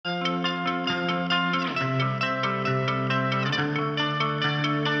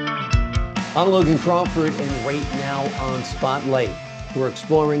I'm Logan Crawford, and right now on Spotlight, we're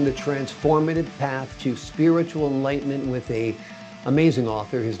exploring the transformative path to spiritual enlightenment with a amazing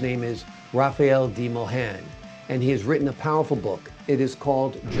author. His name is Raphael De Mohan, and he has written a powerful book. It is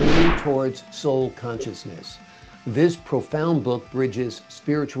called Journey Towards Soul Consciousness. This profound book bridges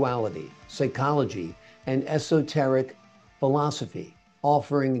spirituality, psychology, and esoteric philosophy,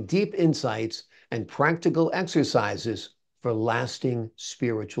 offering deep insights and practical exercises for lasting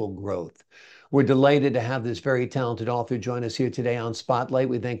spiritual growth. We're delighted to have this very talented author join us here today on Spotlight.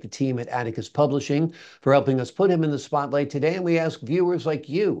 We thank the team at Atticus Publishing for helping us put him in the spotlight today, and we ask viewers like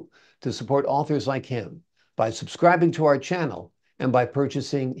you to support authors like him by subscribing to our channel and by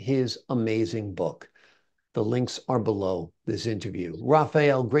purchasing his amazing book. The links are below this interview.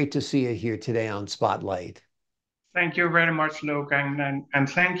 Raphael, great to see you here today on Spotlight. Thank you very much, Logan, and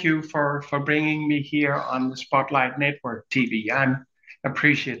thank you for bringing me here on the Spotlight Network TV. I'm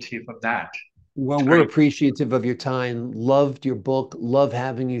appreciative of that. Well, It's we're great. appreciative of your time. Loved your book. Love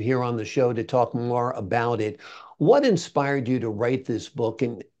having you here on the show to talk more about it. What inspired you to write this book?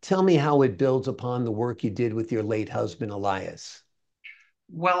 And tell me how it builds upon the work you did with your late husband, Elias.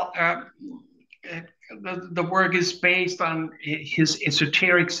 Well, the work is based on his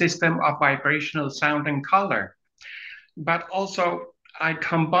esoteric system of vibrational sound and color, but also I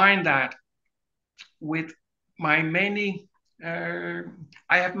combine that with my many. Uh,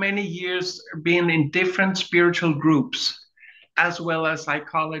 I have many years been in different spiritual groups, as well as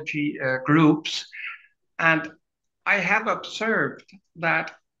psychology groups, and I have observed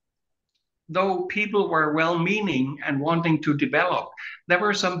that though people were well-meaning and wanting to develop, there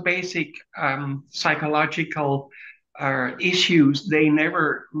were some basic psychological issues they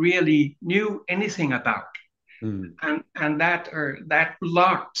never really knew anything about, Mm, and that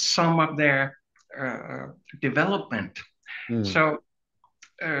blocked some of their uh, development. mm. So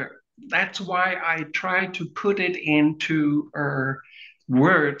uh, that's why I try to put it into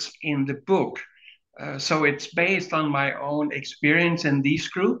words in the book. So it's based on my own experience in these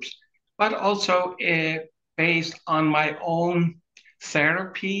groups, but also based on my own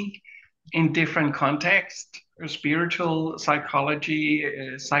therapy in different contexts, spiritual psychology,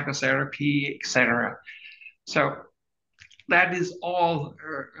 psychotherapy, etc. So that is all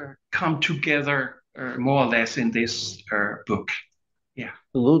come together more or less in this book. Yeah.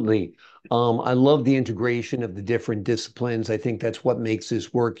 Absolutely. I love the integration of the different disciplines. I think that's what makes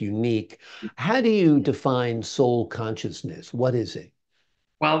this work unique. How do you define soul consciousness? What is it?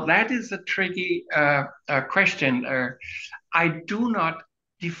 Well, that is a tricky question. I do not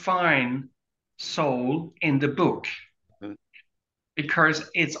define soul in the book Mhm. because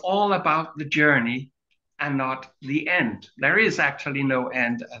it's all about the journey and not the end. There is actually no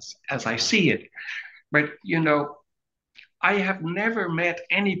end as I see it. But, I have never met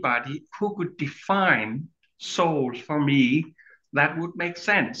anybody who could define soul for me that would make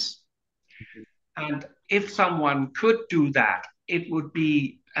sense. And if someone could do that, it would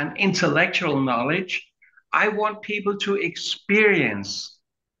be an intellectual knowledge. I want people to experience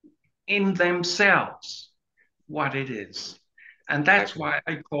in themselves what it is. And that's why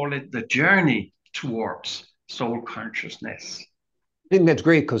I call it the journey towards soul consciousness. I think that's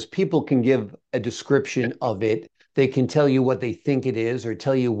great because people can give a description of it. They can tell you what they think it is or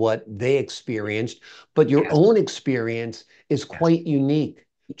tell you what they experienced, but your Yes, own experience is yes, quite unique,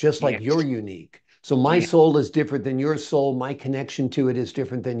 just like you're yes, unique. So my yes. soul is different than your soul. My connection to it is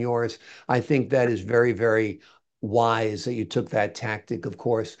different than yours. I think that is very, very wise that you took that tactic, of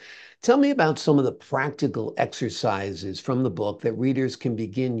course. Tell me about some of the practical exercises from the book that readers can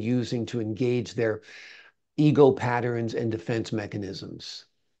begin using to engage their ego patterns and defense mechanisms.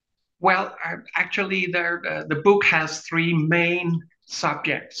 Well, actually, the book has three main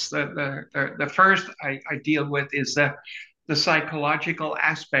subjects. The first I deal with is the psychological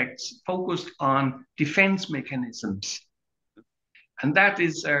aspects focused on defense mechanisms. And that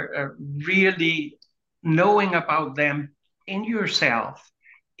is really knowing about them in yourself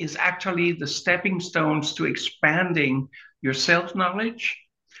is actually the stepping stones to expanding your self knowledge,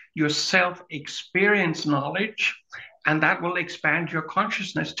 your self experience knowledge, and that will expand your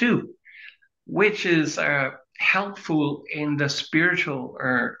consciousness too, which is helpful in the spiritual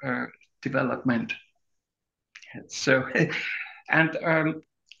development. So, and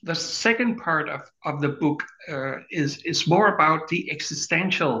the second part of the book is more about the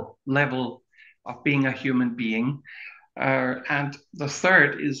existential level of being a human being. And the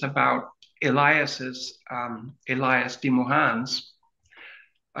third is about Elias De Mohan's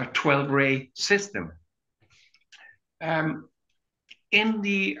 12-ray system. Um, in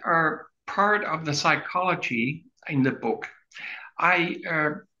the part of the psychology in the book, I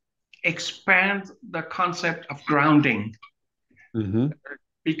expand the concept of grounding. Mm-hmm.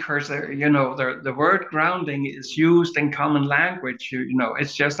 Because the word grounding is used in common language.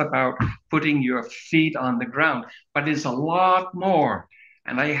 It's just about putting your feet on the ground, but it's a lot more.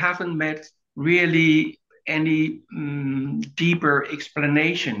 And I haven't met really any deeper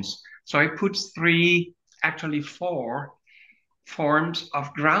explanations. So I put three, actually four forms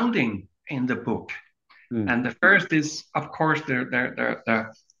of grounding in the book. And the first is, of course, the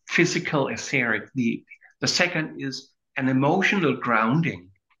physical etheric. The second is an emotional grounding,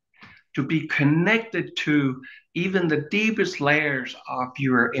 to be connected to even the deepest layers of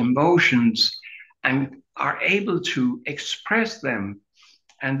your emotions and are able to express them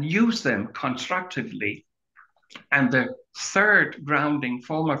and use them constructively. And the third grounding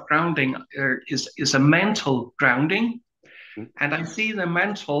form of grounding is a mental grounding. And I see the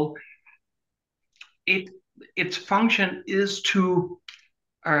mental, its function is to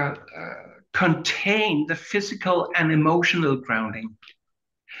contain the physical and emotional grounding.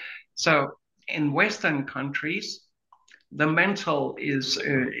 So in Western countries, the mental is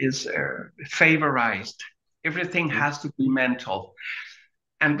favorized. Everything has to be mental,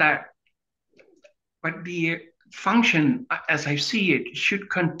 but the function, as I see it, should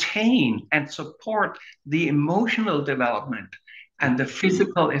contain and support the emotional development and the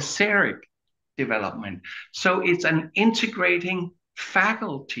physical etheric development. So it's an integrating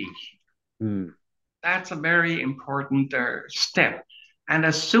faculty. That's a very important step. And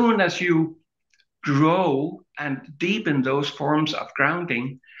as soon as you grow and deepen those forms of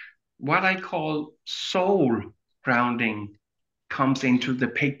grounding, what I call soul grounding comes into the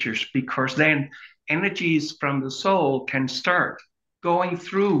pictures, because then energies from the soul can start going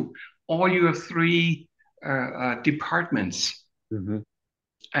through all your three departments. And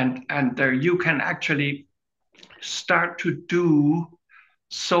you can actually start to do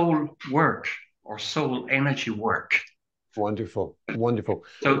soul work or soul energy work. Wonderful, wonderful.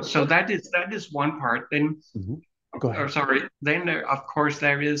 So that is one part. Then, Go ahead. Sorry. Then, of course,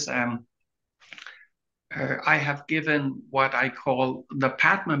 there is. I have given what I call the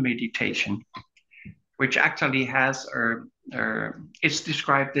Padma meditation, which actually has. It's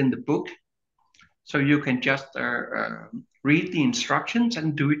described in the book, so you can just read the instructions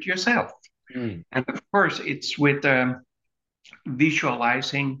and do it yourself. And of course, it's with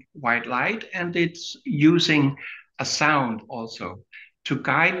visualizing white light, and it's using a sound also to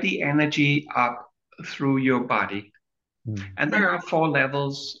guide the energy up through your body. And there are 4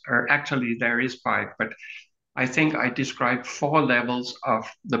 levels, or actually there is 5, but I think I described 4 levels of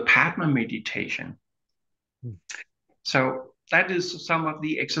the Padma meditation. So that is some of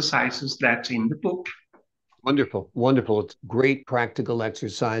the exercises that's in the book. Wonderful, wonderful. It's great practical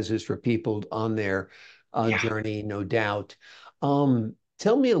exercises for people on their journey, no doubt.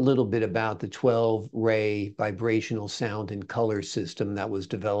 Tell me a little bit about the 12-ray vibrational sound and color system that was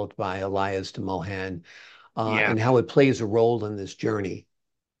developed by Elias De Mohan, and how it plays a role in this journey.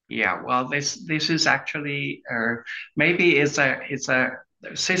 Yeah, well, this is actually maybe it's a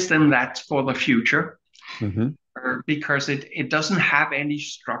system that's for the future, because it doesn't have any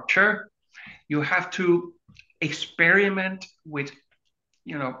structure. You have to experiment with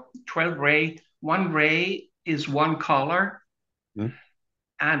 12 ray. One ray is one color.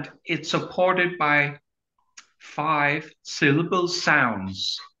 And it's supported by 5 syllable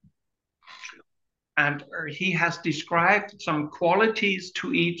sounds. And he has described some qualities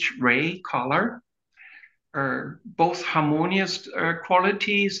to each ray color, both harmonious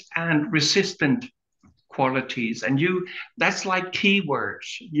qualities and resistant qualities. And that's like keywords.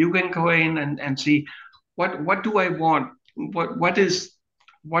 You can go in and see what do I want? What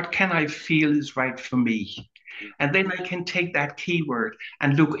can I feel is right for me? And then I can take that keyword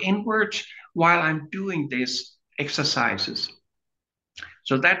and look inwards while I'm doing these exercises.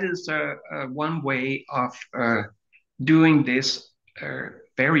 So that is one way of doing this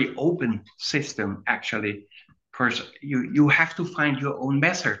very open system, actually. Of course, you have to find your own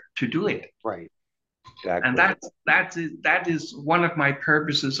method to do it. Right. Exactly. And that is one of my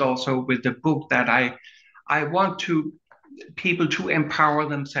purposes also with the book, that I want people to empower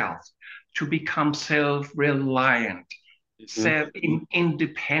themselves, to become self-reliant,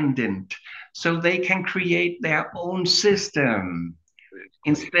 self-independent, so they can create their own system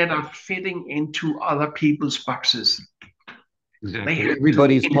instead of fitting into other people's boxes. Exactly.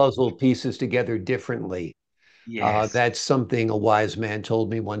 Everybody's puzzle pieces together differently. Yes. That's something a wise man told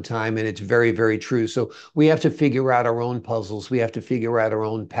me one time, and it's very, very true. So we have to figure out our own puzzles. We have to figure out our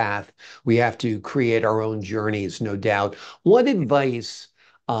own path. We have to create our own journeys, no doubt. What advice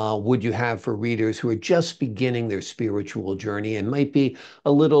would you have for readers who are just beginning their spiritual journey and might be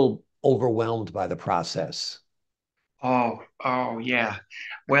a little overwhelmed by the process? Oh, yeah.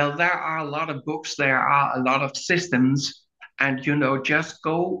 Well, there are a lot of books, there are a lot of systems, and just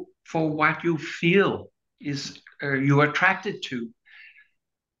go for what you feel is you're attracted to.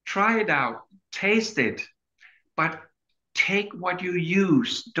 Try it out, taste it, but take what you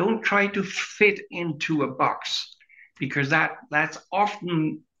use. Don't try to fit into a box because that's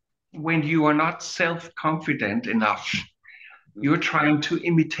often when you are not self-confident enough. You're trying to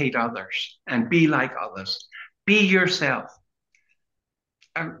imitate others and be like others. Be yourself.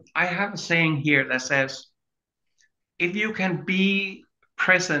 I have a saying here that says, if you can be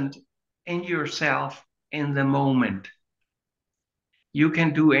present in yourself in the moment, you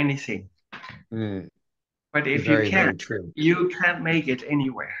can do anything. Mm, But if you very, very can't, true. you can't make it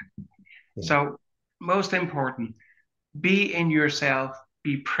anywhere. Yeah. So, most important, be in yourself,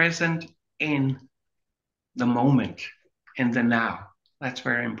 be present in the moment, in the now. That's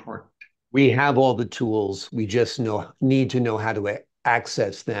very important. We have all the tools. We just need to know how to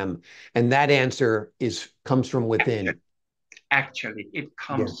access them. And that answer comes from within. Actually, it Yeah.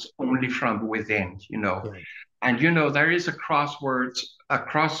 comes only from within, Yeah. And there is a Crossroads.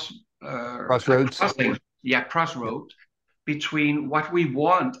 crossing, yeah, Yeah. crossroad between what we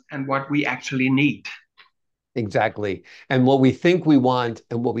want and what we actually need. Exactly. And what we think we want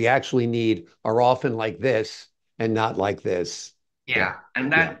and what we actually need are often like this and not like this. Yeah. Yeah,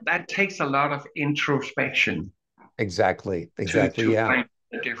 and Yeah. that takes a lot of introspection Exactly. to Exactly. to Yeah. find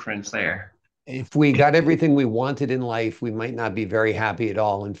the difference there. If we got everything we wanted in life, we might not be very happy at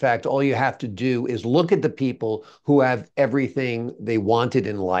all. In fact, all you have to do is look at the people who have everything they wanted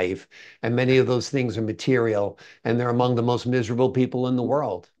in life, and many of those things are material, and they're among the most miserable people in the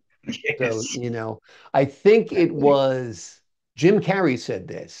world. So, Yes. I think it was Jim Carrey said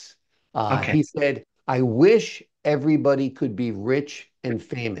this. Okay. He said, I wish everybody could be rich and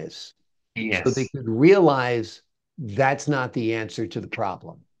famous so they Yes. could realize that's not the answer to the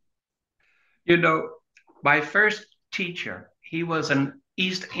problem. You know, my first teacher, he was an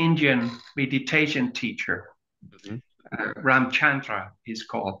East Indian meditation teacher. Mhm. Ramchandra, he's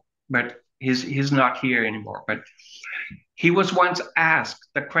called, but he's not here anymore. But he was once asked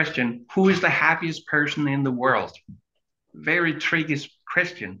the question, "Who is the happiest person in the world?" Very tricky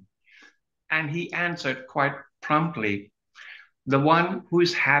question, and he answered quite promptly, "The one who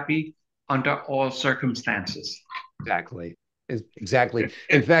is happy under all circumstances." Exactly. Exactly.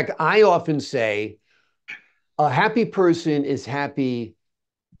 In fact, I often say a happy person is happy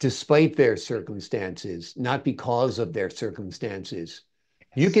despite their circumstances, not because of their circumstances.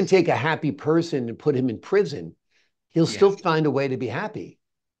 You can Yes, take a happy person and put him in prison. He'll still yes, find a way to be happy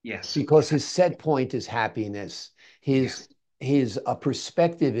yes, because his set point is happiness. His yes. his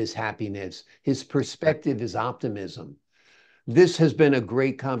perspective is happiness. His perspective is optimism. This has been a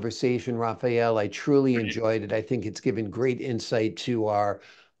great conversation, Raphael. I truly enjoyed it. I think it's given great insight to our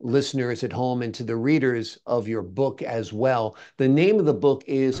listeners at home and to the readers of your book as well. The name of the book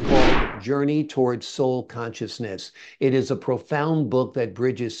is called Journey Towards Soul Consciousness. It is a profound book that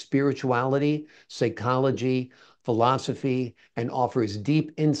bridges spirituality, psychology, philosophy, and offers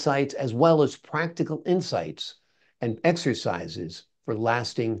deep insights as well as practical insights and exercises for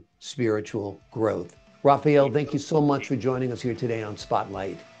lasting spiritual growth. Raphael, thank you so much for joining us here today on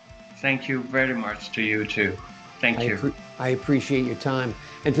Spotlight. Thank you very much to you too. Thank you. I appreciate your time.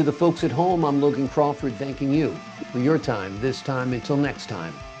 And to the folks at home, I'm Logan Crawford thanking you for your time this time until next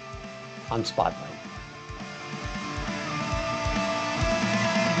time on Spotlight.